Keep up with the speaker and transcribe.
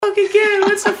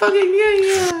What's a fucking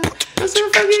game? What's a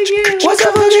fucking game? What's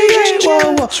up, fucking game?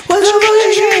 Whoa, whoa. What's up,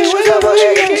 fucking game? What's up,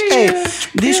 fucking game? Hey,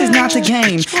 this is not the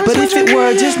game. But if it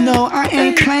were, just know I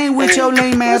ain't playing with your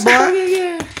lame ass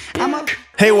boy.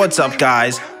 Hey, what's up,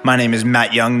 guys? My name is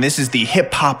Matt Young. This is the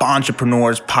Hip Hop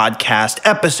Entrepreneurs Podcast,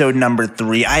 episode number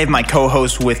 3. I have my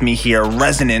co-host with me here,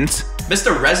 Resonant.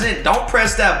 Mr. Resident, don't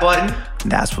press that button.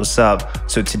 That's what's up.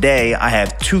 So today, I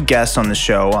have 2 guests on the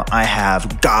show. I have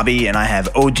Gabi and I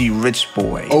have OG Rich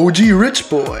Boy. OG Rich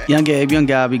Boy. Young Gabe, young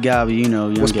Gabi, you know,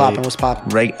 young What's Gabe. poppin'? What's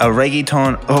poppin'? A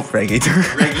reggaeton Reggaeton.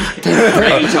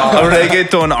 a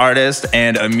reggaeton artist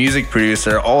and a music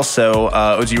producer. Also,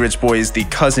 OG Rich Boy is the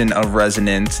cousin of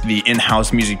Resonant, the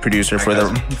in-house music producer for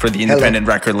the independent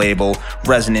record label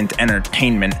Resonant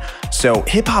Entertainment. So,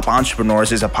 Hip Hop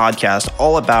Entrepreneurs is a podcast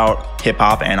all about hip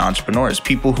hop and entrepreneurs,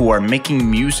 people who are making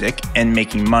music and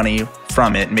making money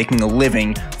from it, making a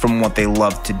living from what they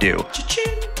love to do.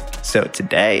 So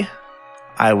today,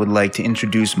 I would like to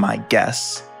introduce my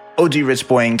guests, OG Rich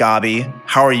Boy and Gabi.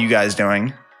 How are you guys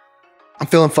doing? I'm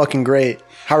feeling fucking great.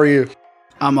 How are you?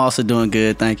 I'm also doing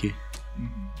good, thank you.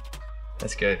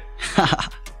 That's good.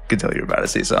 Could tell you were about to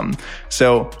say something.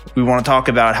 So we want to talk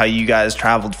about how you guys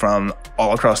traveled from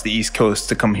all across the East Coast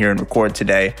to come here and record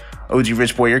today. OG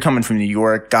Rich Boy, you're coming from New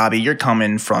York. Gabi, you're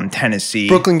coming from Tennessee.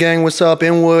 Brooklyn gang, what's up?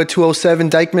 Inwood, 207,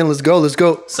 Dykeman, let's go.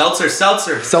 Seltzer.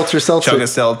 Seltzer. Chugga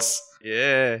Seltz.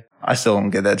 Yeah. I still don't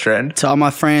get that trend. To all my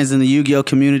friends in the Yu-Gi-Oh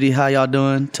community, how y'all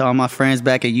doing? To all my friends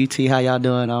back at UT, how y'all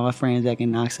doing? All my friends back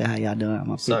in Knoxville, how y'all doing? All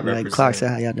my people like Clarksville,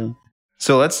 how y'all doing?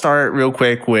 So let's start real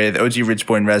quick with OG Rich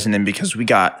Boy and Resonant because we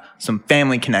got some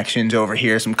family connections over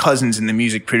here, some cousins in the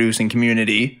music producing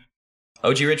community.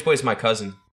 OG Rich Boy is my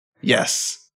cousin.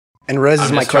 Yes. And Rez is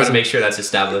I'm my just trying to cousin. make sure that's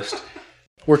established.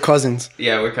 We're cousins.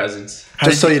 Yeah, we're cousins.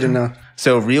 Just so you didn't know.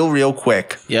 So real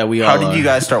quick. Yeah, we How all did you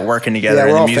guys start working together Yeah, in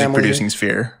we're the all music family producing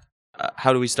sphere?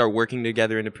 How do we start working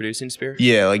together in the producing sphere?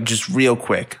 Yeah, like just real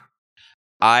quick.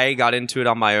 I got into it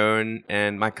on my own,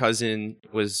 and my cousin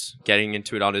was getting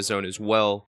into it on his own as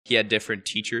well. He had different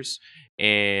teachers,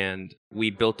 and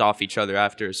we built off each other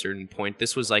after a certain point.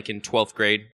 This was like in 12th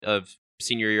grade of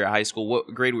senior year at high school.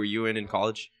 What grade were you in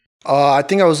college? I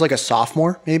think I was like a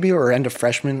sophomore, maybe, or end of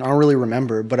freshman. I don't really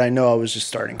remember, but I know I was just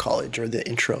starting college or the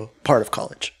intro part of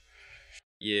college.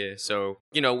 Yeah, so,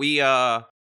 you know,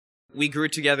 we grew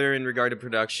together in regard to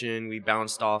production. We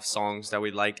bounced off songs that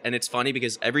we liked. And it's funny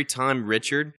because every time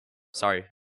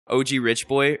OG Rich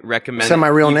Boy recommended... Said my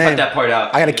real Cut name. that part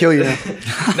out. I gotta kill you now.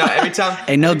 No, every time...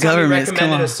 Ain't no every time governments, he come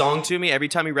recommended on. a song to me, every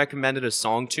time he recommended a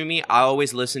song to me, I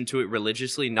always listened to it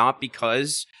religiously, not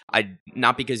because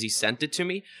he sent it to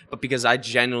me, but because I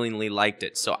genuinely liked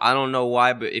it. So I don't know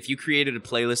why, but if you created a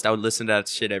playlist, I would listen to that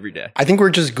shit every day. I think we're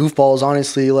just goofballs,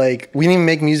 honestly. Like, we didn't even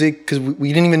make music because we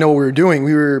didn't even know what we were doing.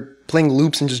 We were playing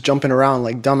loops and just jumping around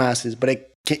like dumbasses, but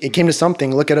it came to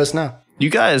something. Look at us now. You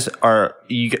guys are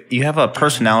you have a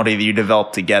personality that you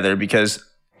develop together because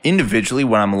individually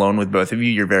when I'm alone with both of you,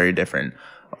 you're very different.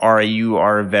 You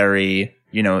are very,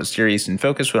 serious and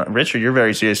focused. Richard, you're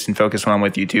very serious and focused when I'm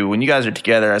with you too. When you guys are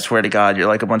together, I swear to God, you're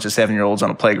like a bunch of 7-year-olds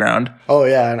on a playground. Oh,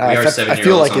 yeah. And We are I 7-year-olds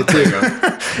feel like on it too.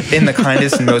 playground. In the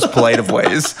kindest and most polite of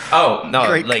ways. Oh, no.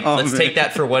 Great Like, comment. let's take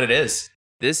that for what it is.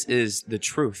 This is the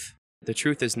truth. The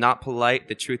truth is not polite.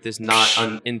 The truth is not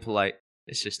impolite.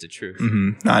 It's just the truth.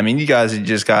 Mm-hmm. I mean, you guys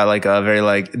just got like a very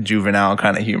like juvenile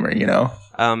kind of humor,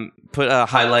 Put a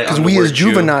highlight Because on the we word as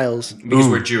juveniles. Jew, because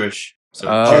Ooh. we're Jewish. So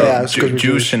yeah, it's 'cause we're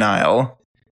Jewish. Juvenile.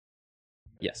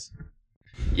 yes.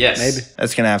 Yes. Maybe.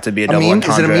 That's gonna have to be a A double meme? Is it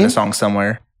a entendre in a meme? song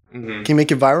somewhere. Mm-hmm. Can you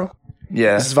make it viral?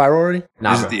 Yeah, This is viral already?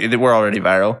 Nah, bro. we're already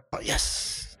viral. Oh,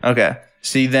 yes. Okay.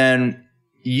 See, then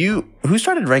who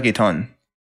started reggaeton?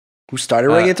 Who started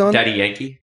reggaeton? Daddy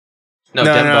Yankee? No,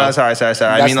 No, Dembo. sorry. I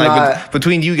That's mean, like not-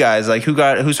 between you guys, like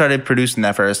who started producing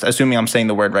that first? Assuming I'm saying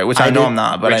the word right, which I know did. I'm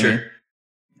not, but I Richard. mean,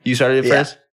 you started it Yeah.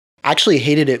 first. I actually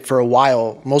hated it for a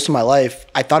while, most of my life.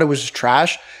 I thought it was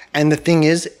trash. And the thing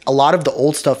is, a lot of the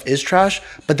old stuff is trash,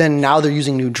 but then now they're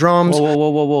using new drums.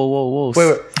 Whoa.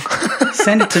 Wait.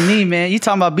 Send it to me, man. You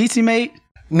talking about Beatsy Mate?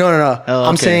 No. Oh,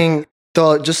 I'm okay. saying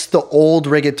the old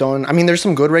reggaeton. I mean, there's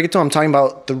some good reggaeton. I'm talking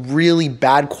about the really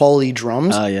bad quality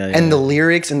drums Oh, yeah, and the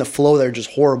lyrics and the flow. They're just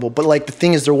horrible. But like the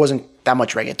thing is, there wasn't that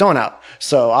much reggaeton out,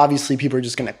 so obviously people are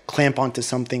just gonna clamp onto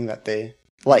something that they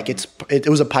like. It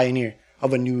was a pioneer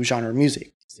of a new genre of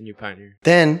music. It's the new pioneer.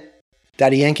 Then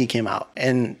Daddy Yankee came out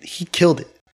and he killed it.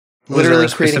 Was there a creating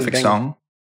specific bangers. song?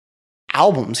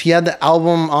 Albums. He had the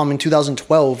album in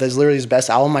 2012. That's literally his best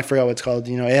album. I forgot what it's called.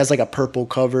 It has like a purple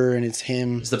cover and it's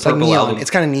him. It's the like purple neon. album. It's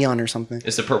kind of neon or something.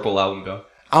 It's the purple album, bro.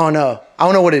 I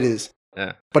don't know what it is.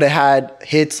 Yeah. But it had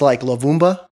hits like La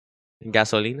Vumba.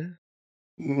 Gasolina?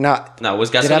 No, was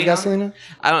did it Gasolina? have Gasolina?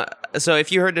 I don't. So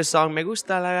if you heard the song "Me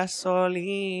Gusta la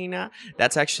Gasolina,"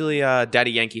 that's actually a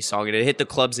Daddy Yankee song, and it hit the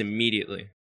clubs immediately.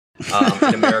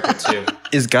 In America too.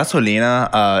 Is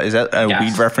Gasolina, is that a Gas.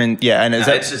 weed reference? Yeah, and is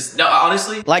No, that... it's just no.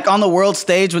 Honestly, Like on the world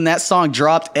stage when that song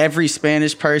dropped, every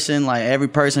Spanish person, like every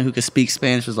person who could speak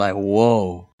Spanish was like,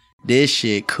 whoa, this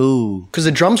shit cool. Because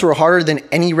the drums were harder than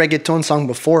any reggaeton song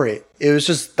before it. It was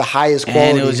just the highest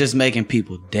quality. And it was just making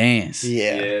people dance.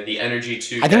 yeah. the energy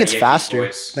too. I think it's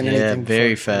faster than Yeah, anything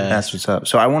very before. fast. That's what's up.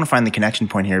 So I want to find the connection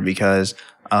point here because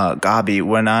Gabi,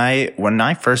 when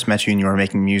I first met you and you were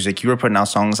making music, you were putting out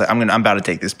songs like I'm about to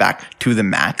take this back to the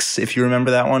max, if you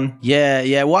remember that one.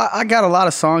 Yeah. Well, I got a lot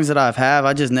of songs that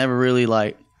I just never really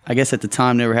I guess at the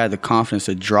time never had the confidence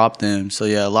to drop them. So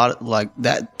yeah, a lot of like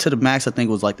that to the max. I think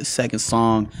was like the second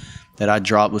song that I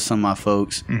dropped with some of my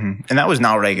folks. Mm-hmm. And that was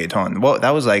not reggaeton. Well, that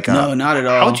was like No, not at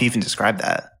all. How would you even describe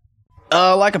that?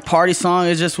 Like a party song.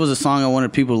 It just was a song I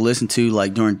wanted people to listen to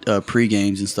like during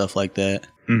pre-games and stuff like that.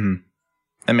 Mm-hmm.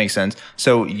 That makes sense.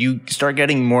 So you start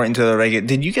getting more into the reggaeton.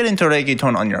 Did you get into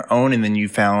reggaeton on your own and then you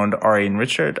found Ari and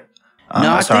Richard?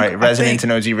 Resonant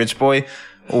and OG Rich Boy?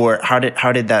 Or how did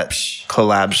that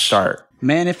collab start?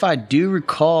 Man, if I do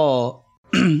recall,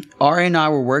 Ari and I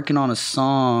were working on a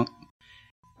song.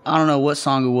 I don't know what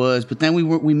song it was, but then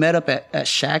we met up at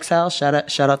Shaq's house. Shout out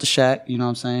to Shaq, you know what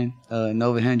I'm saying?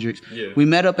 Nova Hendrix. Yeah. We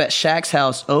met up at Shaq's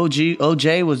house.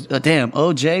 OJ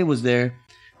was there.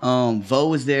 Vo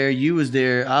was there, you was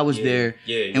there, I was there.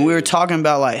 And we were talking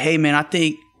about like, hey man, I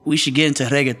think we should get into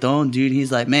reggaeton, dude.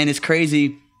 He's like, man, it's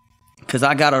crazy because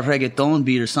I got a reggaeton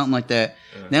beat or something like that.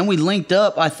 Then we linked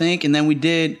up, I think, and then we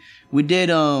did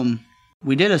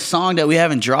a song that we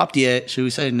haven't dropped yet. Should we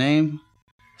say the name?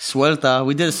 Suelta.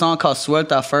 We did a song called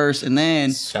Suelta first, and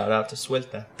then shout out to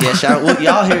Suelta. yeah, shout out. Well,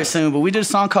 y'all hear it soon, but we did a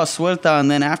song called Suelta,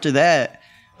 and then after that,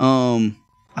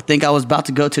 I think I was about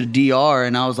to go to the DR,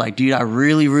 and I was like, dude, I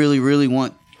really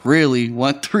want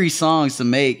 3 songs to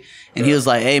make. And he was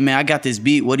like, hey man, I got this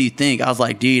beat. What do you think? I was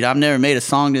like, dude, I've never made a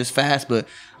song this fast, but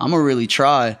I'm gonna really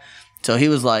try. So he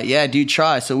was like, yeah, dude,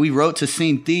 try. So we wrote to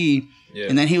Sin Thee,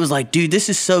 and then he was like, dude, this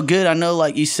is so good. I know,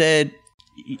 like you said,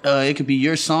 it could be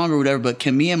your song or whatever, but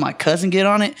can me and my cousin get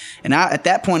on it? And at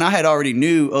that point, I had already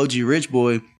knew OG Rich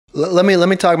Boy. Let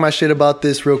me talk my shit about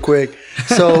this real quick.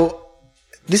 So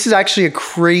this is actually a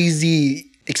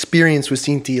crazy experience with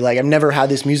Sin Thee. Like I've never had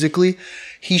this musically.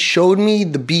 He showed me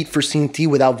the beat for Sin Thee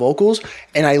without vocals,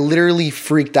 and I literally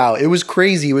freaked out. It was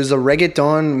crazy. It was a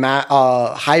reggaeton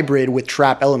hybrid with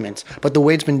trap elements. But the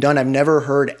way it's been done, I've never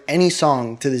heard any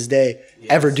song to this day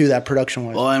ever do that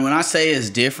production-wise. Well, and when I say it's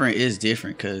different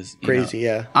because crazy,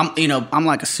 yeah. I'm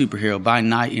like a superhero. By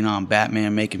night, I'm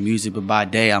Batman making music, but by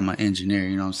day I'm an engineer,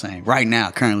 you know what I'm saying? Right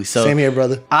now, currently. So same here,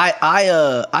 brother.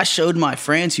 I showed my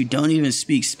friends who don't even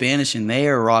speak Spanish, and they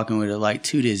are rocking with it. Like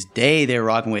to this day, they're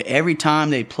rocking with it. Every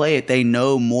time they play it, they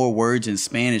know more words in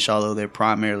Spanish, although they're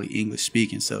primarily English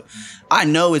speaking. So I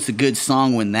know it's a good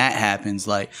song when that happens.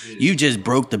 Like you just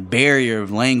broke the barrier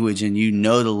of language and you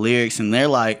know the lyrics, and they're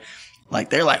like,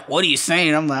 what are you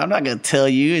saying? I'm like, I'm not gonna tell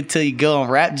you until you go on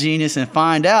Rap Genius and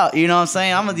find out. You know what I'm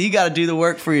saying? You got to do the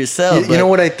work for yourself. You know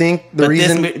what I think?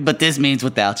 This means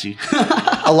without you.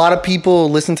 A lot of people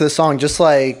listen to the song, just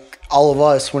like all of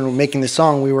us when we're making this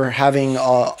song. We were having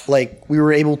we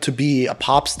were able to be a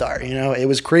pop star. You know, it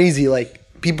was crazy.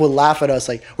 Like people would laugh at us,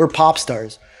 like we're pop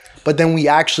stars, but then we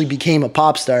actually became a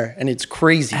pop star, and it's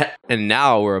crazy. And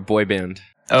now we're a boy band.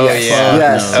 Oh Yes. yeah.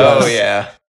 Yes. Oh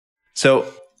yeah. So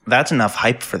that's enough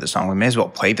hype for the song. We may as well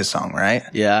play the song, right?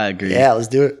 Yeah, I agree. Yeah, let's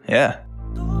do it. Yeah.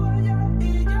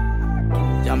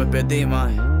 Ya me perdí,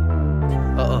 man.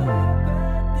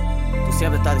 Tú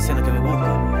siempre estás diciendo que me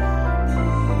buscas.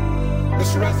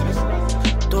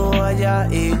 Tú allá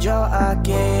y yo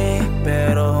aquí,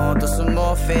 pero juntos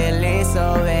somos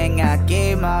felices. Ven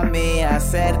aquí, mami,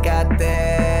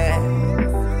 acércate.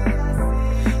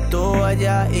 Tú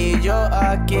allá y yo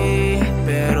aquí,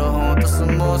 pero juntos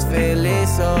somos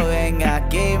felices. Ven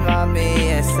aquí,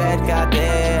 mami,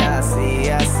 acércate. Así,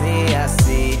 así,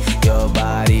 así. Your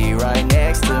body right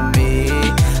next to me.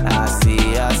 Así,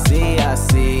 así,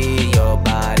 así. Your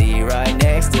body right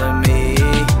next to me.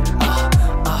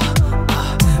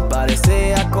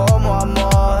 Parecía como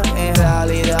amor, en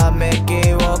realidad me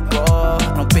equivoco.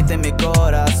 Rompiste mi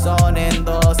corazón en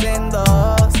dos, en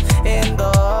dos, en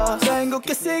dos. Tengo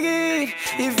que seguir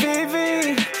y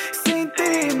vivir sin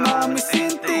ti, mami,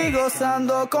 sin ti.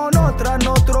 Gozando con otra en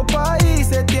otro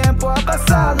país. El tiempo ha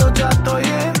pasado, ya estoy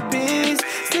en peace.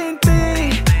 Sin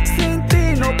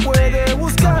ti no puede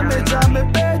buscarme. Ya me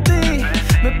perdí,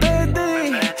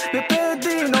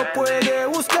 no puede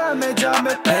buscarme. ya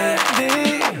me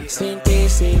perdí. Sin ti,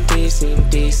 sin ti, sin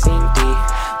ti, sin ti.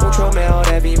 Mucho mejor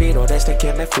he vivido desde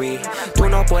que me fui. Tú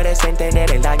no puedes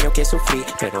entender el daño que sufrí,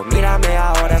 pero mírame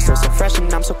ahora, so fresh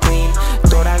and I'm so clean.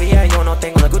 Todavía yo no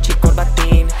tengo el Gucci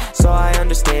corbatín, so I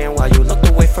understand why you looked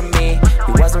away from me.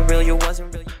 You wasn't real, you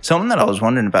wasn't real. Something that I was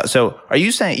wondering about. So,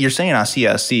 you're saying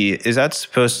ICSC? Is that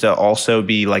supposed to also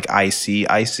be like IC?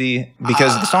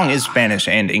 Because the song is Spanish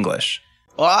and English.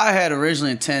 Well, I had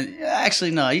originally intended.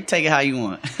 Actually, no. You take it how you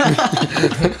want.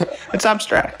 It's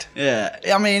abstract. Yeah,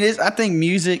 I mean, I think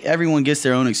music. Everyone gets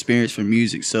their own experience for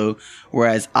music. So,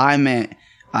 whereas I meant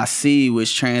I see,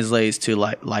 which translates to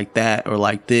like that or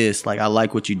like this. Like I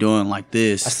like what you're doing, like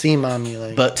this. I see, mommy.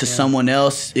 Like, but to someone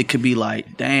else, it could be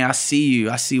like, dang, I see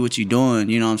you. I see what you're doing.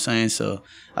 You know what I'm saying? So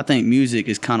I think music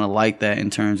is kind of like that in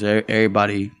terms of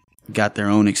everybody got their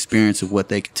own experience of what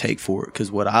they could take for it.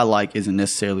 Because what I like isn't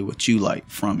necessarily what you like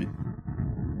from it.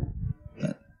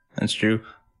 That's true.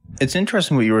 It's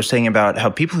interesting what you were saying about how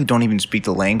people who don't even speak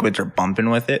the language are bumping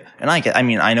with it. And I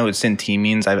mean, I know what Sin T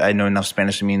means. I know enough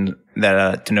Spanish to mean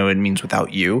that to know it means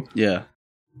without you. Yeah.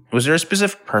 Was there a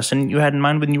specific person you had in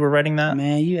mind when you were writing that?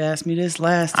 Man, you asked me this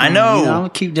last time. I know. I'm gonna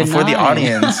keep denying. For the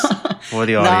audience. For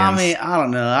the audience. No, I mean, I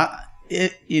don't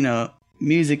know.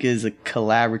 Music is a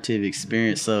collaborative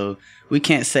experience, so we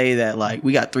can't say that like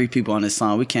we got 3 people on this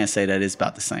song. We can't say that it's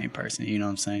about the same person. You know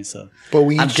what I'm saying? So, but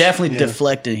I'm definitely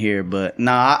deflecting here. But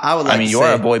I would like. I mean, you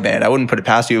are a boy band. I wouldn't put it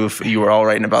past you if you were all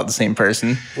writing about the same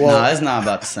person. Well, no, it's not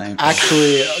about the same person.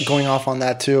 Actually, going off on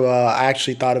that too, I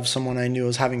actually thought of someone I knew I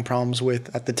was having problems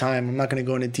with at the time. I'm not going to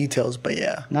go into details, but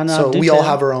yeah. No, so we all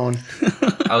have our own.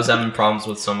 I was having problems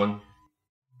with someone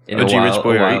a Rich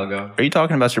Boy, while ago. Are you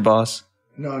talking about your boss?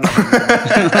 No.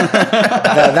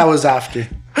 that was after.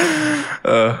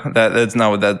 That's not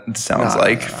what that sounds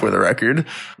like, for the record.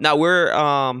 Now we're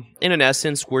in an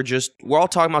essence, we're all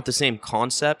talking about the same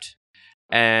concept,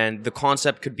 and the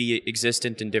concept could be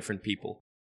existent in different people.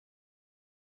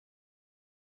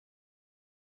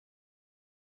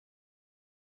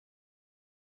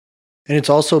 And it's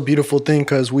also a beautiful thing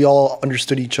because we all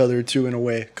understood each other too in a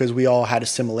way, because we all had a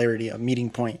similarity, a meeting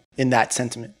point in that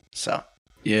sentiment. So.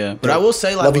 Yeah, but I will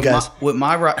say, like, love you guys.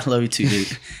 Love you too,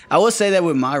 dude. I will say that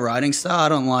with my writing style, I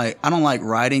don't like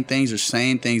writing things or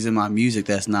saying things in my music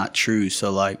that's not true. So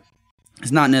like,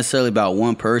 it's not necessarily about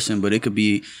one person, but it could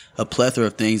be a plethora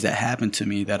of things that happened to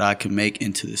me that I can make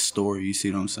into this story. You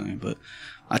see what I'm saying? But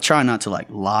I try not to like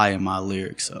lie in my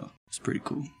lyrics, so it's pretty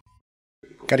cool.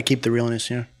 Got to keep the realness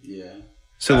here. Yeah.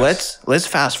 So let's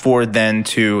fast forward then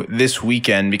to this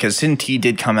weekend, because Sin T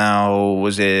did come out.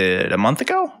 Was it a month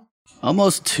ago?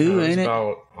 Almost 2, ain't it?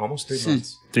 About almost 3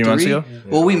 months. 3 months ago? Yeah.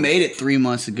 Well, we made it 3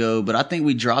 months ago, but I think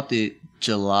we dropped it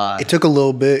July. It took a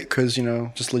little bit because,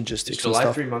 just logistics and July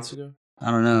stuff. 3 months ago? I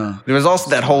don't know. There was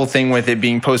also that whole thing with it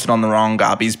being posted on the wrong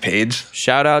Gabi's page.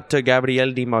 Shout out to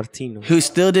Gabriel Di Martino, who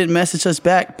still didn't message us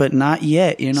back, but not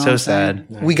yet. You know, so sad.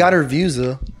 We got our views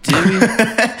though. Did we?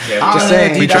 Just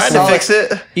saying. We tried to fix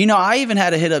it. I even had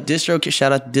to hit up DistroKid.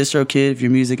 Shout out to DistroKid. If your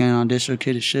music ain't on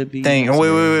DistroKid, it should be. Dang!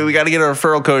 Wait! We got to get a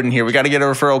referral code in here. We got to get a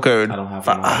referral code. I don't have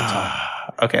one at the top.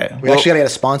 Okay. We actually got to get a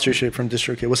sponsorship from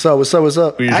DistroKid. What's up?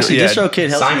 Actually, DistroKid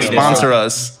helps me sponsor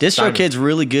us. DistroKid's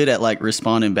really good at like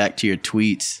responding back to your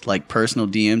tweets, like personal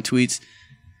DM tweets.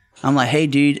 I'm like, hey,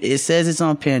 dude, it says it's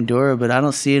on Pandora, but I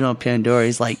don't see it on Pandora.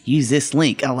 He's like, use this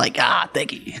link. I'm like,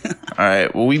 thank you. All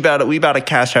right. Well, we about to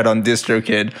cash out on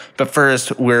DistroKid, but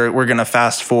first we're gonna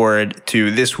fast forward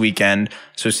to this weekend.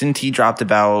 So Sin T dropped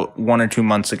about 1 or 2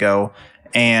 months ago.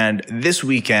 And this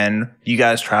weekend, you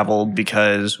guys traveled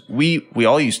because we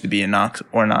all used to be in OG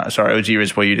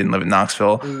Rich Boy, you didn't live in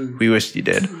Knoxville. We wished you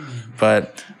did.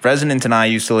 But Resonant and I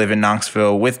used to live in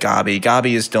Knoxville with Gabi.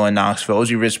 Gabi is still in Knoxville.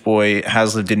 OG Rich Boy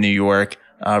has lived in New York.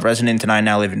 Resonant and I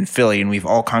now live in Philly, and we've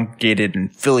all congregated in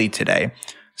Philly today.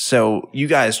 So you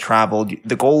guys traveled.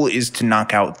 The goal is to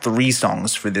knock out 3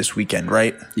 songs for this weekend,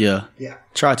 right? Yeah.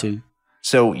 Try to.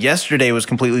 So yesterday was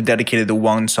completely dedicated to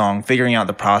one song, figuring out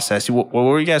the process. What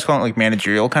were you guys calling it, like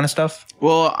managerial kind of stuff?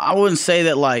 Well, I wouldn't say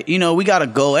that like, we got a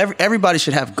goal. Everybody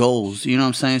should have goals, you know what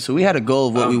I'm saying? So we had a goal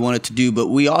of what we wanted to do, but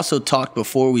we also talked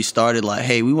before we started like,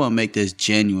 hey, we want to make this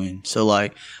genuine. So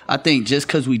like, I think just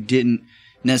because we didn't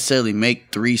necessarily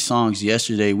make 3 songs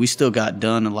yesterday, we still got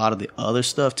done a lot of the other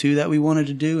stuff too that we wanted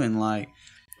to do. And like,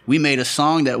 we made a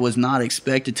song that was not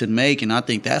expected to make, and I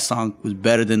think that song was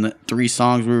better than the 3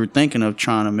 songs we were thinking of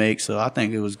trying to make. So I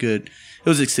think it was good. It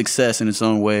was a success in its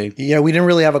own way. Yeah, we didn't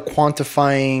really have a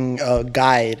quantifying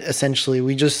guide, essentially.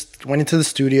 We just went into the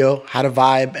studio, had a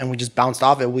vibe, and we just bounced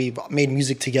off it. We've made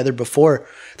music together before.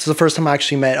 This is the first time I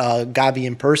actually met Gabi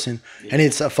in person, and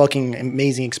it's a fucking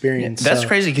amazing experience. That's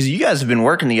crazy because you guys have been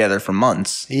working together for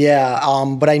months. Yeah,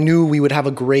 but I knew we would have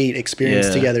a great experience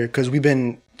together because we've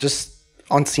been just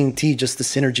on Scene T, just the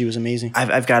synergy was amazing.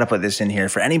 I've got to put this in here.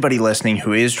 For anybody listening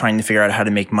who is trying to figure out how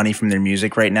to make money from their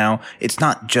music right now, it's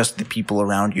not just the people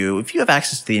around you. If you have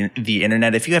access to the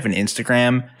internet, if you have an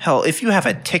Instagram, hell, if you have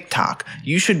a TikTok,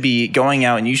 you should be going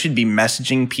out and you should be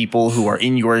messaging people who are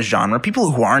in your genre,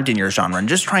 people who aren't in your genre, and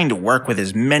just trying to work with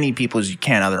as many people as you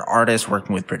can, other artists,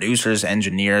 working with producers,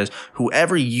 engineers,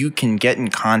 whoever you can get in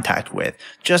contact with.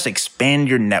 Just expand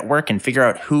your network and figure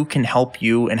out who can help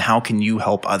you and how can you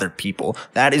help other people.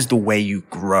 That is the way you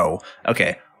grow.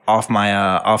 Okay, off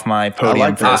my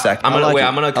podium for a second. I'm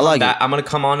gonna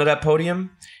come onto that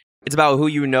podium. It's about who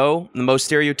you know. The most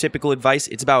stereotypical advice.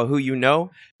 It's about who you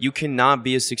know. You cannot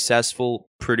be a successful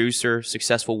producer,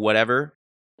 successful whatever,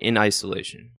 in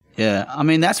isolation. Yeah, I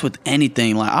mean that's with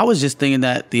anything. Like I was just thinking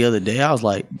that the other day. I was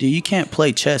like, dude, you can't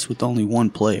play chess with only one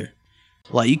player.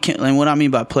 Like you can't. And what I mean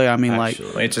by player, I mean like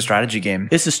it's a strategy game.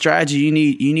 It's a strategy. You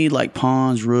need like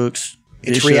pawns, rooks.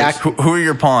 It's react. Who are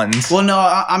your pawns? Well, no,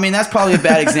 I mean that's probably a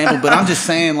bad example, but I'm just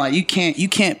saying like you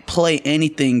can't play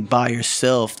anything by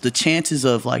yourself. The chances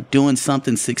of like doing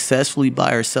something successfully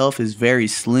by yourself is very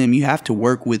slim. You have to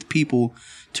work with people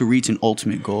to reach an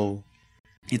ultimate goal.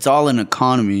 It's all an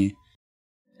economy.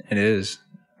 It is.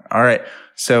 All right.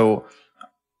 So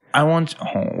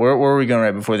where were we going right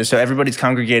before this? So everybody's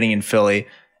congregating in Philly,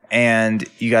 and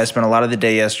you guys spent a lot of the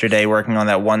day yesterday working on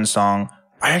that one song.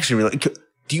 I actually really.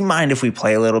 Do you mind if we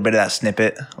play a little bit of that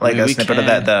snippet? Like a snippet of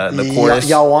that, the chorus?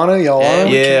 Y'all wanna? Yeah,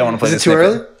 I want to play this snippet.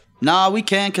 Is it too early? Nah, we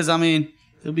can, because I mean,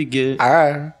 it'll be good. All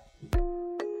right.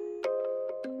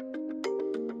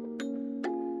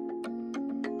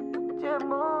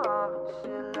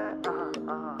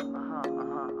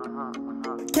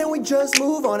 Can we just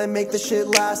move on and make the shit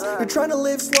last? You're trying to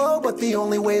live slow, but the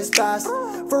only way is fast.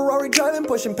 Ferrari driving,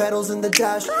 pushing pedals in the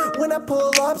dash. When I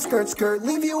pull up, skirt,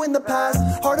 leave you in the past.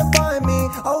 Hard to find me,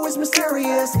 always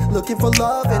mysterious. Looking for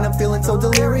love and I'm feeling so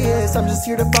delirious. I'm just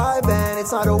here to vibe and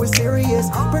it's not always serious.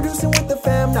 Producing with the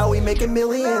fam, now we making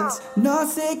millions. No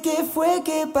sé qué fue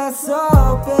que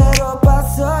pasó, pero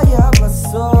pasó, ya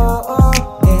pasó.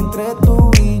 Entre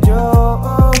tú y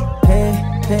yo, hey,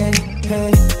 hey,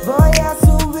 hey. Voy a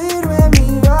subirme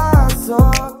mi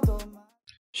vaso.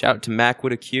 Shout out to Mac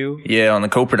with a Q. Yeah, on the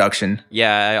co-production.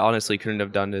 Yeah, I honestly couldn't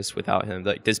have done this without him.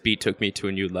 Like this beat took me to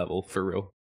a new level for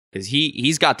real. Because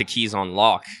he's got the keys on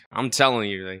lock. I'm telling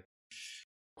you, like,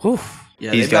 whew.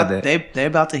 Yeah, He's got that. They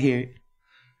about to hear it.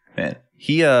 Man,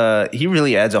 he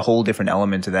really adds a whole different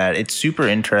element to that. It's super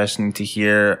interesting to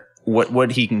hear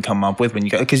what he can come up with when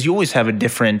you, because you always have a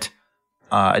different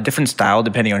style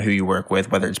depending on who you work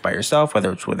with, whether it's by yourself,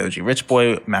 whether it's with OG Rich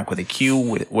Boy, Mac with a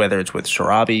Q, whether it's with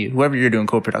Sharabi, whoever you're doing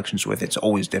co-productions with, it's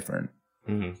always different.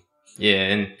 Mm-hmm. Yeah,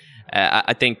 and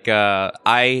I think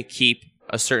I keep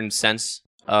a certain sense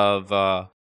of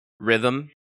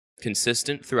rhythm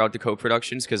consistent throughout the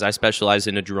co-productions because I specialize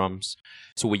in the drums.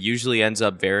 So what usually ends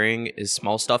up varying is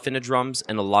small stuff in the drums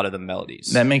and a lot of the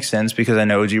melodies. That makes sense because I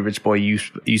know OG Rich Boy,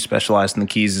 you specialize in the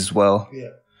keys as well. Yeah.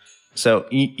 So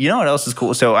you know what else is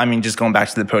cool? So I mean, just going back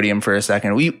to the podium for a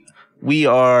second, we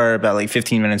are about like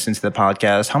 15 minutes into the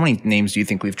podcast. How many names do you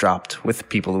think we've dropped with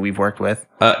people that we've worked with?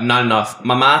 Not enough.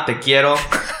 Mama, te quiero.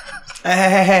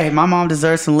 Hey, my mom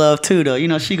deserves some love too, though. You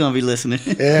know she gonna be listening.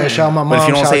 Yeah, shout out my But if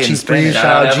you mom, don't shout say out it in Chief Spanish, Breeze, shout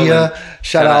shout out out Gia, Evelyn.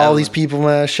 shout out all Evelyn. these people,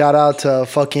 man. Shout out to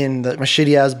fucking my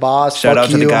shitty ass boss. Shout Fuck out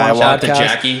to the you guy on my Shout out to podcast.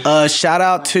 Jackie. Shout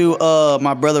out to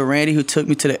my brother Randy who took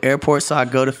me to the airport so I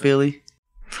go to Philly.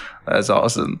 That's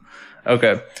awesome.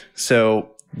 Okay,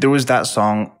 so there was that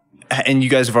song, and you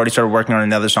guys have already started working on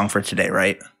another song for today,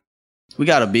 right? We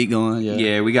got a beat going.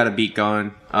 Yeah, we got a beat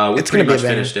going. We It's pretty gonna be much a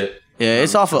banger. finished it. Yeah,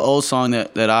 it's off an old song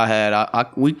that I had.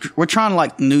 We're trying to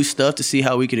like new stuff to see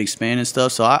how we could expand and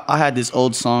stuff. So I had this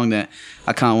old song that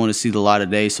I kind of want to see the light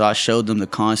of day. So I showed them the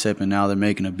concept, and now they're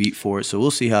making a beat for it. So we'll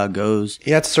see how it goes.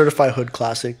 Yeah, it's a certified hood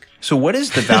classic. So what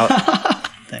is the value?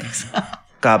 Thanks.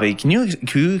 Gabi, can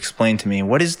you explain to me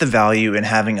what is the value in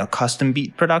having a custom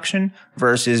beat production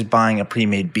versus buying a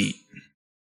pre-made beat?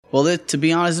 Well, to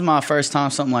be honest, this is my first time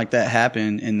something like that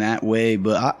happened in that way.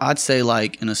 But I'd say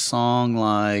like in a song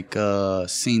like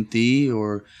Cinti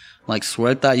or like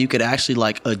Suelta, you could actually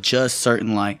like adjust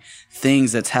certain like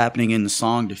things that's happening in the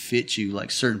song to fit you,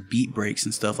 like certain beat breaks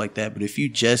and stuff like that. But if you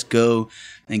just go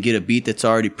and get a beat that's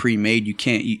already pre-made,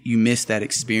 you miss that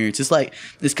experience. It's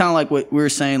kind of like what we were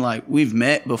saying, like we've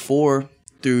met before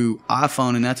through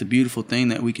iPhone, and that's a beautiful thing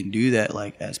that we can do that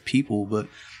like as people, but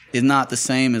it's not the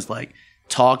same as like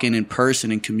talking in person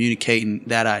and communicating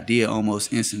that idea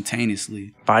almost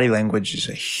instantaneously. Body language is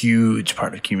a huge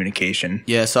part of communication.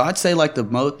 Yeah, so I'd say like the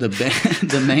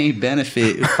main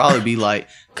benefit would probably be like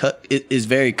it is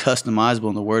very customizable,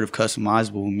 and the word of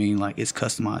customizable would mean like it's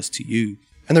customized to you.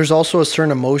 And there's also a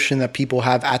certain emotion that people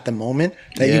have at the moment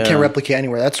that you can't replicate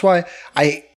anywhere. That's why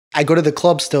I go to the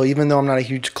club still, even though I'm not a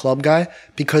huge club guy,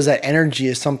 because that energy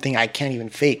is something I can't even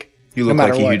fake. You look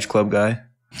like a huge club guy.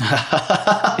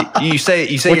 you say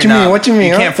what you mean? What you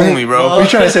mean? You can't fool me, bro. What are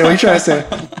you trying to say?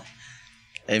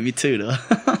 Hey, me too, though.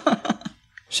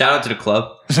 Shout out to the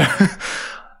club.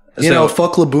 You know,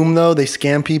 fuck Laboom though. They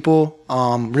scam people.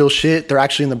 Real shit. They're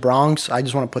actually in the Bronx. I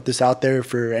just want to put this out there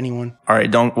for anyone. All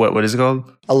right, what is it called?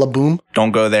 A Laboom.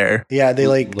 Don't go there. Yeah, they're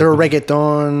a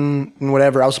reggaeton and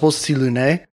whatever. I was supposed to see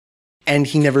Luné, and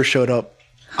he never showed up.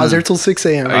 I was there till 6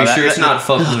 a.m. Are you sure it's not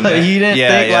fuck Luné? He didn't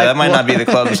think like, that might not be the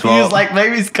club's fault. He was like,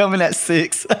 maybe he's coming at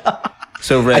 6.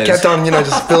 So Rez, I kept on,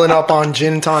 just filling up on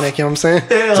gin and tonic, you know what I'm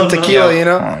saying? Some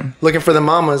tequila, looking for the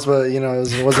mamas, but, it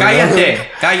wasn't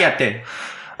Cállate.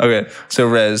 Okay, so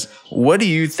Rez, what do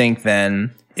you think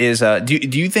then is, do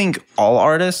you think all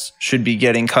artists should be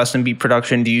getting custom beat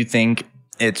production? Do you think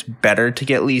it's better to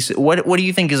get lease? What do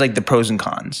you think is like the pros and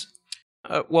cons?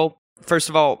 Well, first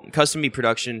of all, custom beat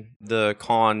production, the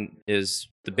con is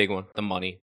the big one, the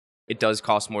money. It does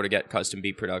cost more to get custom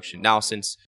beat production. Now,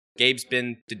 since Gabe's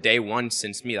been to day one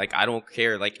since me, like, I don't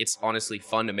care. Like, it's honestly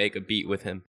fun to make a beat with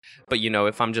him. But,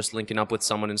 if I'm just linking up with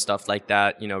someone and stuff like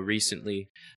that, recently,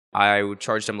 I would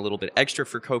charge them a little bit extra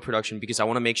for co-production because I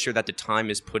want to make sure that the time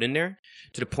is put in there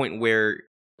to the point where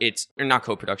or not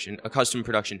co-production, a custom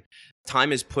production.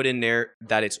 Time is put in there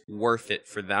that it's worth it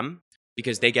for them,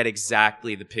 because they get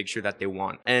exactly the picture that they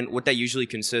want. And what that usually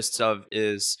consists of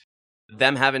is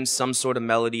them having some sort of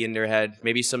melody in their head,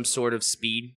 maybe some sort of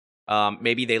speed.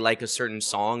 Maybe they like a certain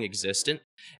song existent,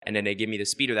 and then they give me the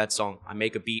speed of that song. I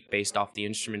make a beat based off the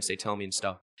instruments they tell me and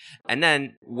stuff. And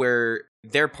then where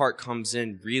their part comes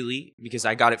in really, because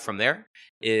I got it from there,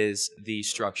 is the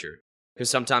structure. Because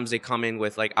sometimes they come in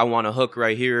with like, I want a hook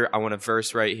right here, I want a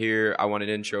verse right here, I want an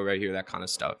intro right here, that kind of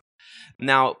stuff.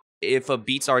 Now, if a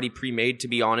beat's already pre-made, to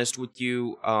be honest with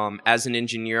you, as an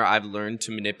engineer, I've learned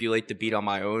to manipulate the beat on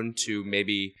my own to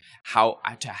maybe how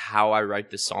I write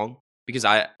the song, because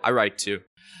I write too.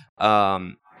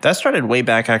 That started way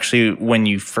back, actually, when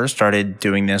you first started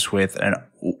doing this with.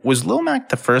 Was Lil Mac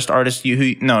the first artist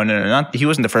No, not he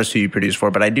wasn't the first who you produced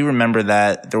for, but I do remember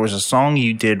that there was a song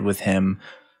you did with him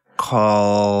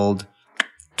called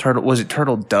Turtle. Was it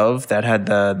Turtle Dove that had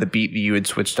the beat that you had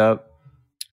switched up?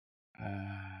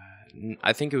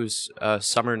 I think it was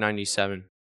Summer '97.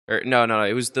 Or no,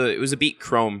 it was a beat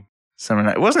Chrome.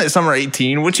 Wasn't it Summer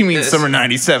 18? What do you mean Summer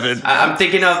 97? I'm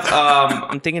thinking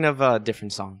of a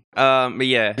different song. But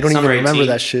yeah, you don't Summer even remember 18.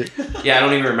 that shit. Yeah, I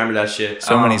don't even remember that shit.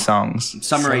 So many songs.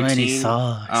 Summer 18. Many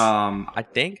songs. I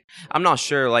think I'm not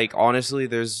sure. Like, honestly,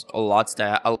 there's a lot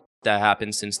that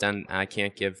happened since then. I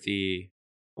can't give the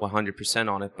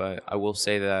 100% on it, but I will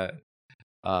say that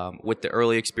with the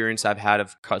early experience I've had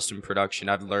of custom production,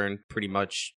 I've learned pretty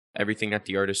much everything that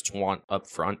the artists want up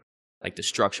front. Like the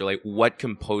structure, like what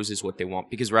composes what they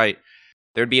want. Because, right,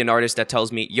 there'd be an artist that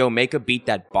tells me, yo, make a beat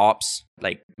that bops,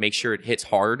 like make sure it hits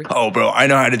hard. Oh, bro, I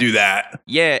know how to do that.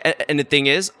 Yeah, and the thing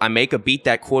is, I make a beat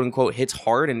that quote unquote hits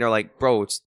hard, and they're like, bro,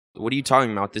 what are you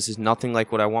talking about? This is nothing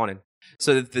like what I wanted.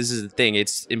 So this is the thing.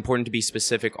 It's important to be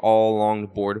specific all along the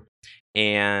board.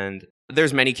 And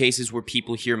there's many cases where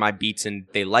people hear my beats and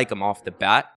they like them off the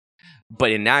bat.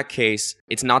 But in that case,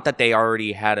 it's not that they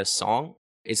already had a song.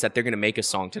 It's that they're going to make a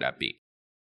song to that beat.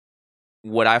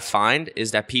 What I find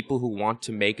is that people who want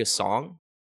to make a song,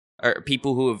 or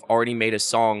people who have already made a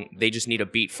song, they just need a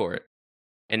beat for it.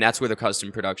 And that's where the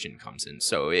custom production comes in.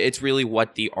 So it's really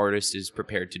what the artist is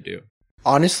prepared to do.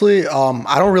 Honestly,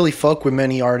 I don't really fuck with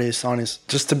many artists,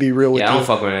 just to be real with you. Yeah, I don't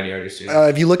fuck with any artists either.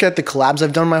 If you look at the collabs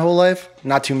I've done my whole life,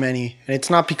 not too many. And it's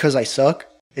not because I suck.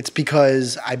 It's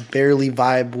because I barely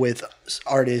vibe with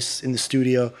artists in the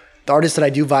studio. The artists that I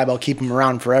do vibe, I'll keep them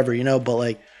around forever, but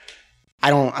like,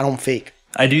 I don't fake.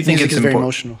 I do think music it's is very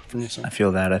emotional for me. So. I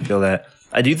feel that.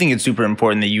 I do think it's super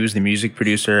important that you use the music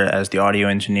producer as the audio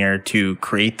engineer to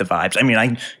create the vibes. I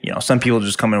mean, some people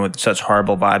just come in with such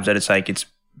horrible vibes that it's like, it's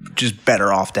just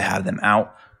better off to have them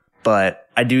out. But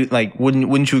I do like,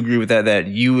 wouldn't you agree with that? That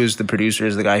you as the producer,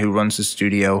 as the guy who runs the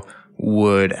studio,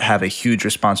 would have a huge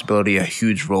responsibility, a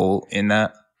huge role in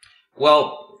that?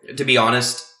 Well, to be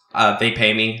honest, they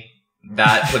pay me.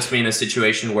 That puts me in a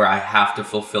situation where I have to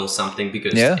fulfill something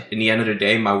because in the end of the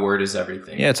day, my word is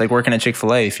everything. Yeah, it's like working at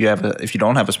Chick-fil-A. If you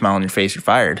don't have a smile on your face, you're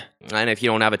fired. And if you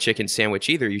don't have a chicken sandwich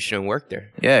either, you shouldn't work there.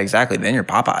 Yeah, exactly. Then you're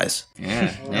Popeyes.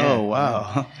 Yeah. Oh,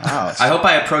 wow. Ouch. I hope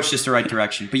I approached this the right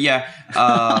direction. But yeah,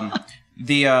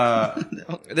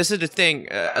 this is the thing.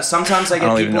 Sometimes I get I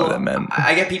don't people. even know what that meant.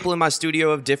 I get people in my studio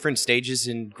of different stages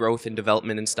in growth and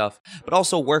development and stuff, but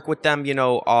also work with them,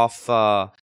 off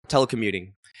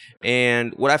telecommuting.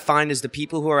 And what I find is the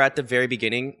people who are at the very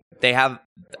beginning, they have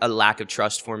a lack of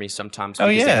trust for me sometimes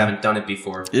because they haven't done it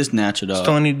before. It's natural, dog.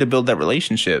 Still need to build that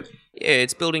relationship. Yeah,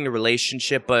 it's building a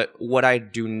relationship, but what I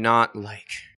do not like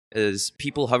is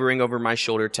people hovering over my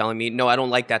shoulder telling me, no, I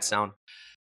don't like that sound.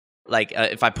 Like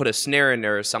if I put a snare in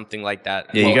there or something like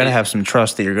that. Yeah, you got to have some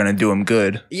trust that you're going to do them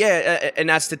good. Yeah, and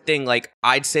that's the thing. Like,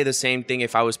 I'd say the same thing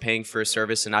if I was paying for a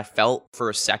service and I felt for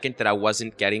a second that I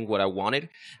wasn't getting what I wanted.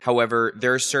 However,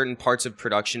 there are certain parts of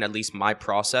production, at least my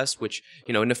process, which,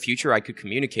 in the future I could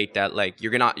communicate that. Like,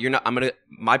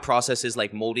 my process is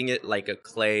like molding it like a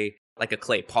clay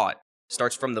pot.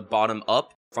 Starts from the bottom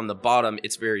up. From the bottom,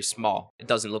 it's very small. It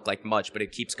doesn't look like much, but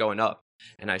it keeps going up,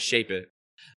 and I shape it.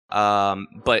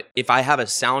 But if I have a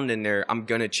sound in there, I'm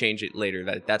gonna change it later.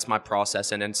 That's my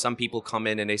process. And then some people come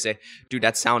in and they say, dude,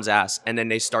 that sounds ass. And then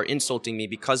they start insulting me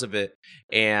because of it.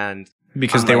 And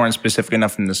because they weren't specific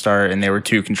enough from the start and they were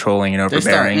too controlling and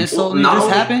overbearing. They start insulting.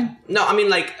 This happened? No, I mean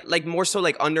like more so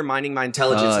like undermining my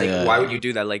intelligence. Why would you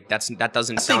do that? Like that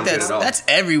doesn't sound good at all. That's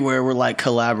everywhere where like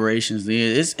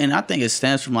collaborations. And I think it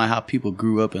stems from like how people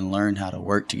grew up and learned how to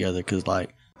work together. Cause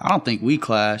like, I don't think we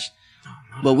clashed.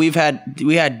 But we had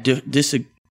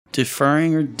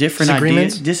differing or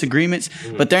different disagreements,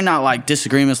 but they're not like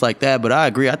disagreements like that. But I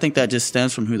agree. I think that just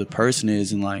stems from who the person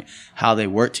is and like how they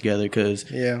work together.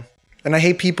 And I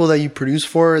hate people that you produce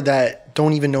for that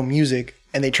don't even know music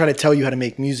and they try to tell you how to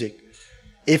make music.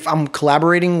 If I'm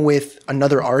collaborating with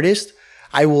another artist,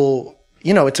 I will,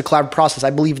 it's a collaborative process. I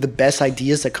believe the best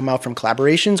ideas that come out from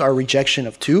collaborations are rejection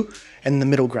of two and the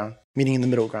middle ground. Meeting in the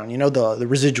middle ground, the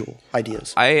residual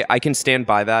ideas. I can stand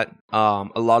by that. A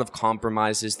lot of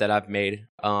compromises that I've made,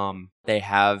 they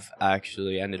have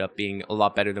actually ended up being a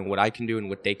lot better than what I can do and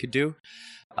what they could do.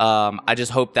 I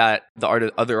just hope that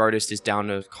the other artist is down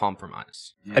to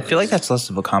compromise. I feel like that's less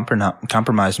of a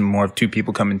compromise and more of two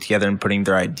people coming together and putting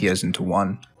their ideas into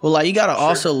one. Well, like you got to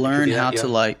also learn how to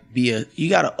like you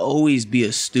got to always be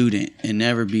a student and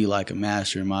never be like a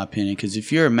master, in my opinion. Because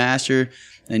if you're a master,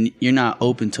 and you're not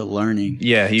open to learning.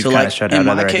 Yeah, you've kind of shut out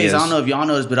other ideas. In my case, I don't know if y'all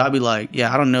know this, but I'll be like,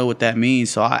 I don't know what that means.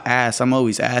 So I ask. I'm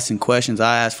always asking questions.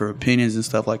 I ask for opinions and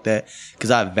stuff like that because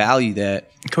I value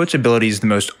that. Coachability is the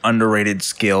most underrated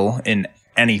skill in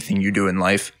anything you do in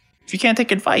life. If you can't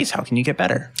take advice, how can you get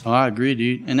better? Oh, I agree,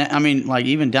 dude. And that, I mean, like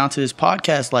even down to this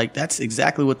podcast, like that's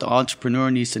exactly what the entrepreneur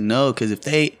needs to know. Because if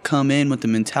they come in with the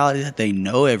mentality that they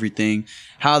know everything,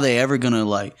 how are they ever gonna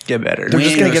like get better? They're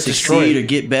just gonna get destroyed or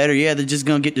get better. Yeah, they're just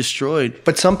gonna get destroyed.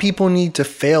 But some people need to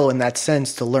fail in that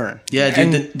sense to learn. Yeah,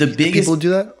 dude. The biggest people do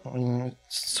that.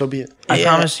 So be it. I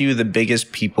promise you, the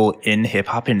biggest people in hip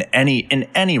hop in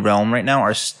any realm right now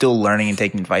are still learning and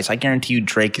taking advice. I guarantee you,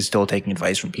 Drake is still taking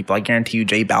advice from people. I guarantee you,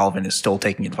 J Balvin is still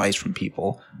taking advice from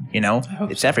people.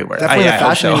 It's everywhere. Definitely in the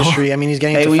fashion industry. I mean, he's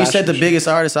getting. Hey, when you said the biggest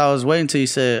artist, I was waiting till you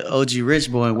said OG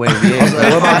Rich Boy and Wavy. I was like,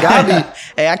 what about Gabby?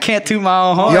 Hey, I can't toot my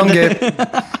own horn. Young Gabe.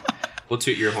 We'll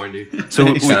toot your horn, dude. So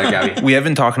we have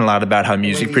been talking a lot about how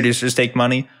music producers take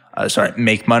money.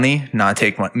 Make money, not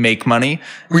take money. Make money.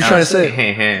 What are you trying to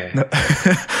say?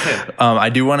 I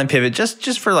do want to pivot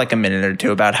just for like a minute or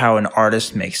two about how an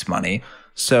artist makes money.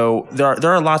 So there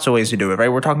are lots of ways to do it, right?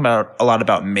 We're talking about a lot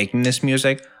about making this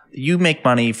music. You make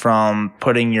money from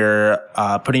putting your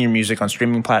music on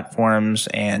streaming platforms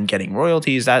and getting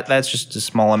royalties. That's just a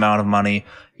small amount of money.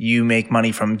 You make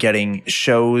money from getting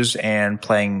shows and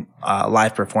playing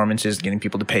live performances, getting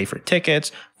people to pay for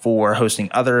tickets, for hosting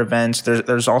other events.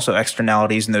 There's also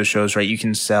externalities in those shows, right? You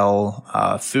can sell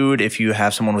food. If you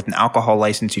have someone with an alcohol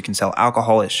license, you can sell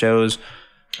alcohol at shows.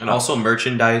 And also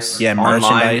merchandise. Yeah, online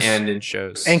merchandise. And in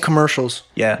shows. And commercials.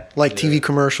 Yeah. Like TV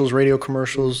commercials, radio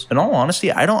commercials. In all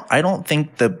honesty, I don't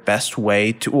think the best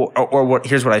way to, or what,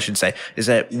 here's what I should say, is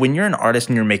that when you're an artist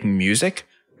and you're making music,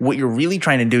 what you're really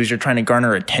trying to do is you're trying to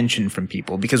garner attention from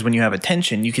people, because when you have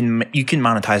attention, you can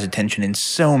monetize attention in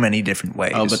so many different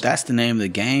ways. Oh, but that's the name of the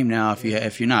game now.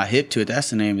 If you're not hip to it, that's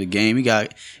the name of the game.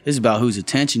 It's about whose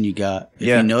attention you got. If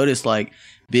you notice, like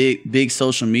big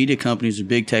social media companies or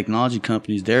big technology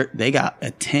companies, they got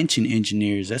attention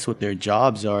engineers. That's what their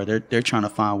jobs are. They're trying to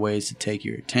find ways to take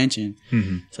your attention.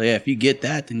 Mm-hmm. So yeah, if you get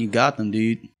that, then you got them,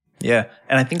 dude. Yeah,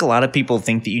 and I think a lot of people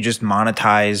think that you just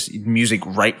monetize music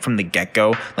right from the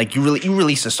get-go. Like you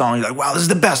release a song, you're like, wow, this is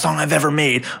the best song I've ever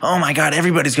made. Oh my God,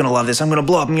 everybody's gonna love this. I'm gonna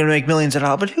blow up. I'm gonna make millions of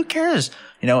dollars. But who cares?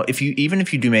 You know, even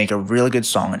if you do make a really good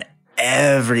song and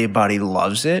everybody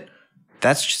loves it,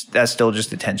 that's still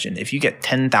just attention. If you get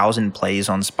 10,000 plays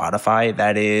on Spotify,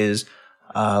 that is,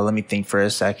 let me think for a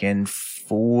second,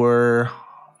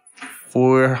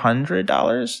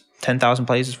 $400. 10,000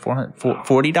 plays is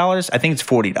 $40. I think it's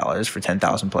 $40 for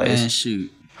 10,000 plays. Man,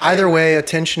 shoot. Either way,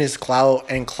 attention is clout,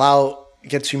 and clout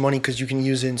gets you money because you can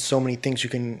use it in so many things.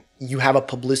 You have a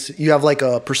publicity, you have like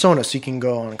a persona, so you can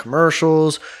go on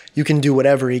commercials, you can do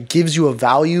whatever. It gives you a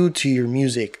value to your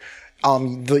music.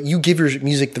 You give your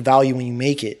music the value when you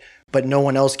make it, but no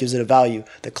one else gives it a value.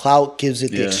 The clout gives it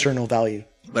the external value.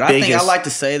 But I think I like to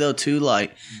say though too,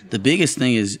 like the biggest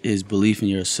thing is belief in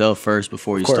yourself first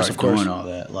before you start doing all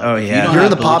that. Like, oh yeah, you're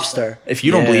the pop star. If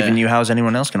you don't believe in you, how's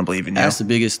anyone else going to believe in you? That's the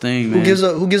biggest thing, man.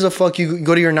 Who gives a fuck? You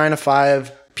go to your 9 to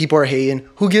 5. People are hating.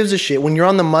 Who gives a shit? When you're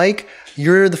on the mic,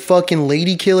 you're the fucking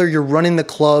lady killer. You're running the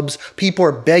clubs. People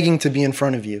are begging to be in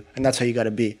front of you, and that's how you got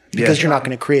to be because you're not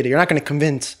going to create it. You're not going to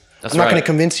convince. I'm not going to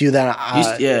convince you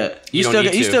that. You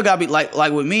still got to be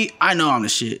like with me. I know I'm the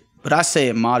shit. But I say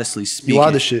it modestly speaking. You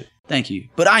are the shit. Thank you.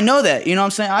 But I know that. You know what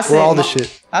I'm saying? We're all the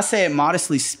shit. I say it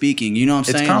modestly speaking. You know what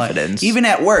I'm saying? It's confidence. Like, even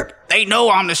at work, they know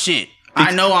I'm the shit.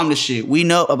 I know I'm the shit. We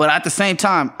know. But at the same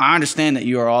time, I understand that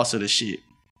you are also the shit.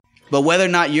 But whether or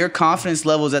not your confidence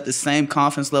level is at the same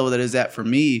confidence level that is at for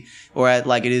me or at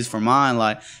like it is for mine,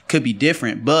 like could be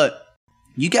different. But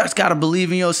you guys got to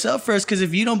believe in yourself first, because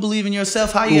if you don't believe in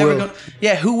yourself, how you ever going to...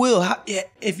 Yeah, who will?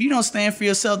 If you don't stand for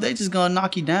yourself, they just going to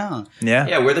knock you down.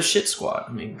 Yeah, we're the shit squad.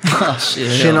 I mean...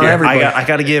 shit on everybody. I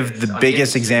got to give the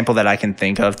biggest example that I can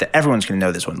think of that everyone's going to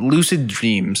know this one. Lucid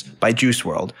Dreams by Juice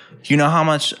WRLD. You know how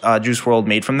much Juice WRLD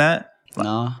made from that?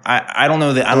 No. I don't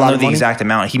know the exact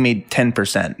amount. He made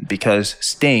 10% because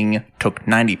Sting took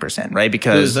 90%, right?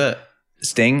 Because... Who is that?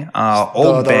 Sting,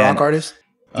 old the band. rock artist?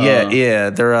 Yeah.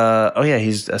 They're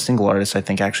he's a single artist, I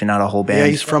think, actually, not a whole band. Yeah,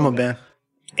 he's from a band.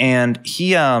 And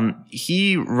he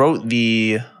wrote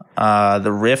the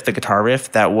riff, the guitar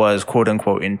riff that was quote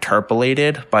unquote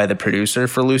interpolated by the producer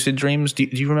for Lucid Dreams. Do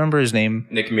you remember his name?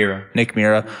 Nick Mira.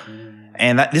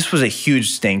 And this was a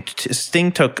huge Sting.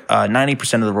 Sting took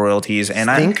 90% of the royalties, and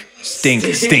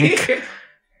Stink.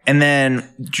 And then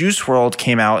Juice WRLD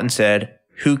came out and said,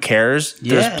 who cares?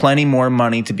 There's plenty more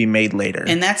money to be made later.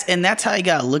 And that's how you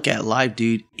gotta look at life,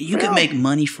 dude. You can make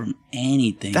money from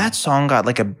anything. That song got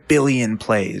like 1 billion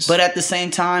plays. But at the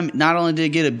same time, not only did it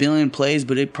get 1 billion plays,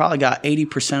 but it probably got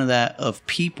 80% of that of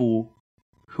people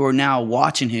who are now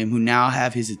watching him, who now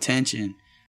have his attention.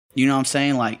 You know what I'm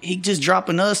saying? Like, he just dropped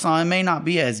another song. It may not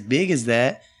be as big as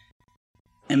that,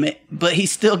 but he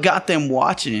still got them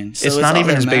watching. So it's not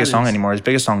even his biggest song anymore. His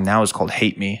biggest song now is called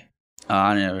Hate Me. Oh,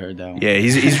 I never heard that one. Yeah,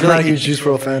 he's really not a huge Juice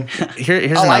WRLD fan.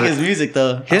 Here's I like his music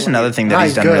though. Here's another thing that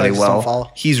he's done really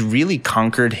well. He's really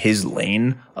conquered his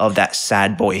lane of that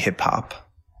sad boy hip hop.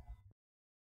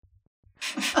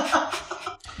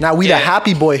 Now we the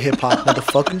happy boy hip hop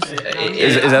motherfuckers.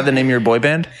 Is that the name of your boy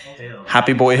band?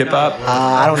 Happy boy hip hop?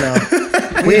 I don't know.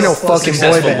 We ain't no fucking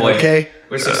boy band, okay?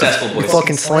 We're successful boys. We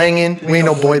fucking slanging. We ain't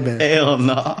no boy band. Hell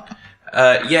no.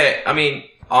 I mean,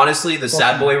 honestly, the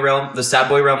sad boy realm,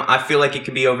 I feel like it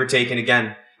could be overtaken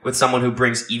again with someone who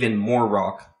brings even more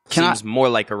rock. Seems more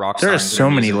like a rock star. There are so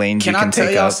many lanes you can take up. Can I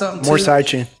tell y'all something? More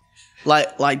sidechain.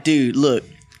 Like, dude, look.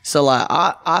 So, like,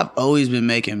 I've always been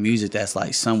making music that's,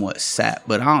 like, somewhat sap.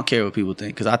 But I don't care what people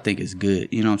think because I think it's good.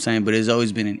 You know what I'm saying? But it's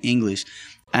always been in English.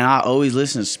 And I always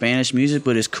listen to Spanish music.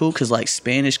 But it's cool because, like,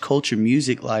 Spanish culture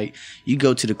music, like, you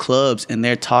go to the clubs and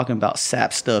they're talking about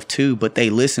sap stuff, too. But they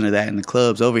listen to that in the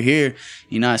clubs. Over here,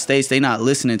 United States, they not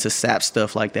listening to sap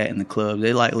stuff like that in the clubs.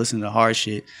 They, like, listening to hard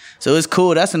shit. So it's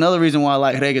cool. That's another reason why I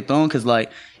like reggaeton because,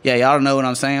 like, yeah, y'all don't know what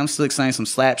I'm saying. I'm still saying some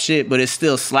slap shit, but it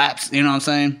still slaps. You know what I'm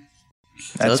saying?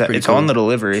 It's cool. On the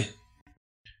delivery.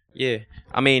 Yeah.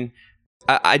 I mean,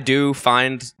 I do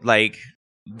find like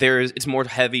it's more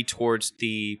heavy towards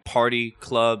the party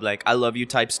club, like I love you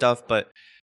type stuff, but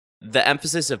the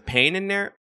emphasis of pain in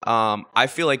there, I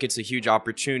feel like it's a huge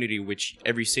opportunity, which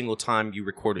every single time you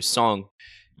record a song,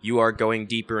 you are going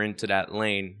deeper into that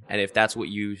lane. And if that's what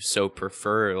you so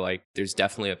prefer, like there's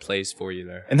definitely a place for you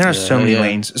there. And there are so many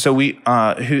lanes. So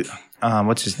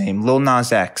what's his name? Lil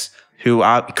Nas X, who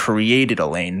created a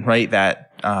lane, right?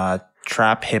 That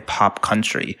trap, hip hop,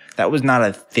 country. That was not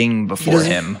a thing before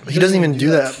him. He doesn't even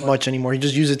do that much anymore. He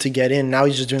just uses it to get in. Now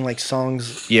he's just doing like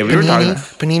songs. Yeah, we were talking.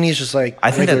 Panini is just like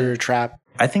regular trap.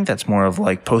 I think that's more of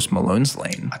like Post Malone's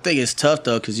lane. I think it's tough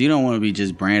though because you don't want to be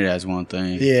just branded as one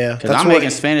thing. Yeah, because I'm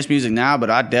making Spanish music now, but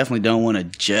I definitely don't want to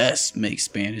just make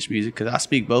Spanish music because I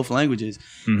speak both languages.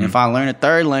 And if I learn a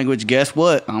third language, guess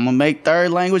what? I'm gonna make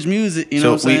third language music. You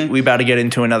know what I'm saying? We about to get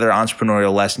into another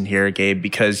entrepreneurial lesson here, Gabe,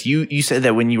 because you said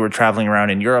that when you were traveling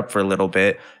around in Europe for a little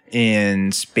bit,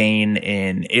 in Spain,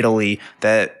 in Italy,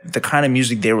 that the kind of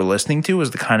music they were listening to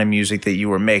was the kind of music that you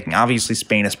were making. Obviously,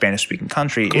 Spain, a Spanish-speaking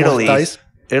country.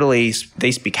 Italy,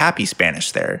 they speak happy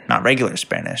Spanish there, not regular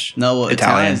Spanish. No, well,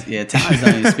 Italians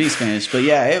don't even speak Spanish. But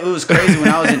yeah, it was crazy when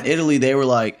I was in Italy. They were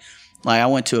like I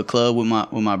went to a club with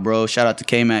my bro. Shout out to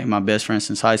K-Mac, my best friend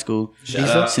since high school,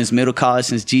 since middle college,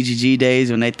 since GGG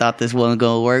days when they thought this wasn't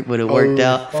gonna work, but it worked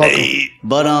out.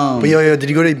 But yo, did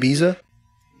you go to Ibiza?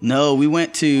 No, we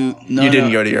went to. You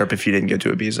didn't go to Europe if you didn't go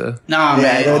to Ibiza. Nah,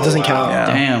 man, it doesn't count. Yeah.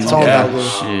 Damn, it's all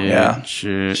about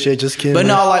shit. Just kidding. But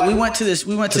no, like we went to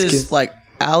this like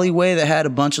alleyway that had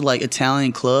a bunch of like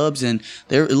Italian clubs, and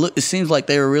it seems like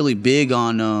they were really big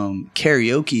on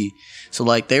karaoke. So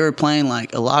like they were playing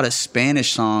like a lot of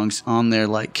Spanish songs on their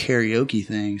like karaoke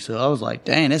thing. So I was like,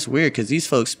 dang, that's weird because these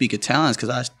folks speak Italian. Because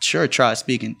I sure tried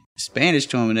speaking Spanish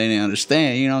to them and they didn't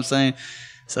understand. You know what I'm saying?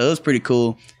 So it was pretty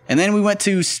cool. And then we went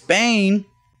to Spain,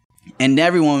 and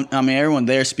everyone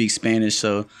there speaks Spanish,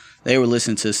 so they were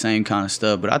listening to the same kind of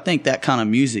stuff. But I think that kind of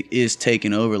music is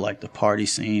taking over like the party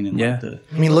scene. And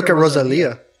look at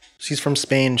Rosalia. She's from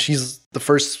Spain. She's the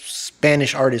first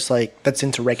Spanish artist like that's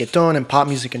into reggaeton and pop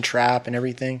music and trap and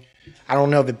everything. I don't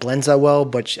know if it blends that well,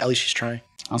 but at least she's trying.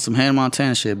 On some Hannah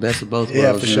Montana shit, best of both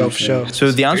worlds. Yeah, for sure.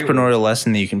 So the entrepreneurial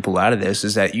lesson that you can pull out of this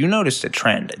is that you noticed a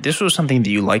trend. This was something that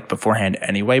you liked beforehand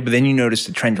anyway, but then you noticed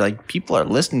a trend. Like, people are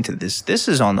listening to this. This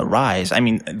is on the rise. I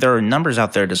mean, there are numbers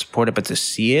out there to support it, but to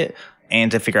see it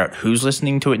and to figure out who's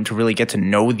listening to it and to really get to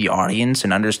know the audience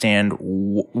and understand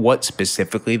what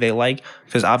specifically they like.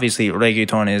 Because obviously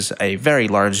reggaeton is a very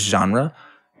large genre,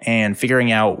 and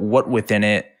figuring out what within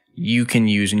it you can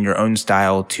use in your own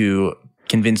style to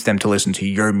convince them to listen to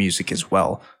your music as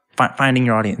well. Finding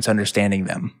your audience, understanding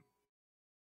them.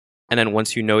 And then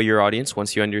once you know your audience,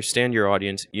 once you understand your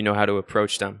audience, you know how to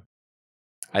approach them.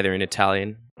 Either in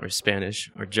Italian or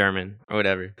Spanish or German or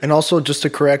whatever. And also, just a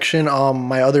correction,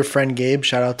 my other friend Gabe,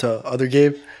 shout out to other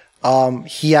Gabe,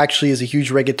 he actually is a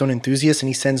huge reggaeton enthusiast, and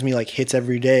he sends me like hits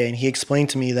every day. And he explained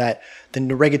to me that the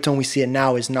reggaeton we see it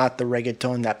now is not the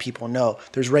reggaeton that people know.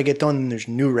 There's reggaeton and there's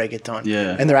new reggaeton.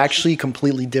 Yeah. And they're actually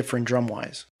completely different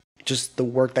drum-wise. Just the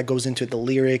work that goes into it, the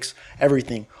lyrics,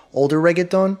 everything. Older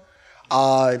reggaeton,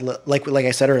 like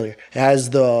I said earlier, it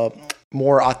has the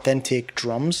more authentic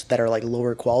drums that are like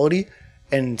lower quality.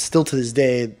 And still to this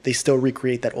day, they still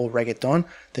recreate that old reggaeton.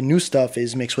 The new stuff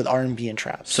is mixed with R&B and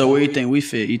trap. So where you think we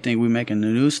fit? You think we making the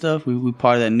new stuff? We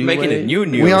part of that new making wave? it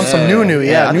new. We on some new, new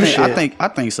shit. I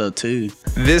think so too.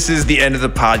 This is the end of the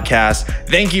podcast.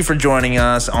 Thank you for joining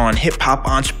us on Hip Hop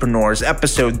Entrepreneurs,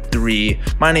 episode 3.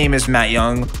 My name is Matt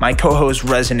Young. My co-host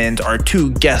Resonant, our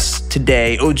 2 guests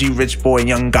today, OG Rich Boy and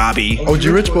Young Gabi. OG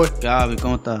Rich Boy. Gabi,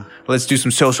 ¿cómo está? Let's do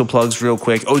some social plugs real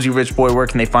quick. OG Rich Boy, where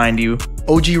can they find you?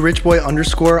 OG Rich Boy _ on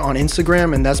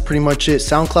Instagram, and that's pretty much it.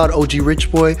 SoundCloud, OG Rich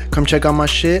Boy. Come check out my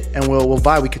shit, and we'll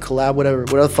vibe. We could collab, whatever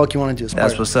the fuck you want to do.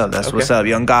 That's what's up. What's up.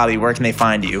 Young Gabi, where can they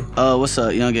find you? What's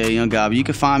up, Young Gabi? You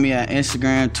can find me at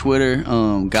Instagram, Twitter,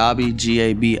 Gabi,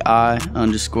 GABI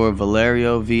 _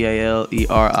 Valerio,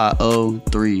 VALERIO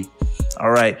 3.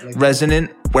 All right. Resonant,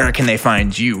 where can they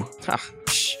find you?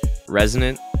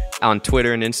 Resonant on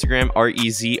Twitter and Instagram,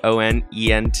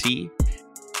 REZONENT.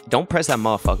 Don't press that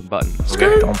motherfucking button.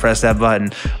 Okay? Don't press that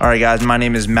button. All right, guys. My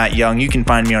name is Matt Young. You can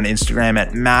find me on Instagram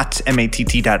at matt.m.young,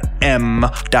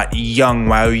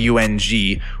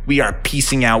 YOUNG. We are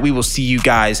peacing out. We will see you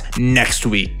guys next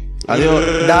week.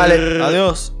 Adios. Dale.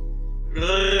 Adios.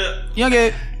 Young.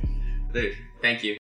 Dude, thank you.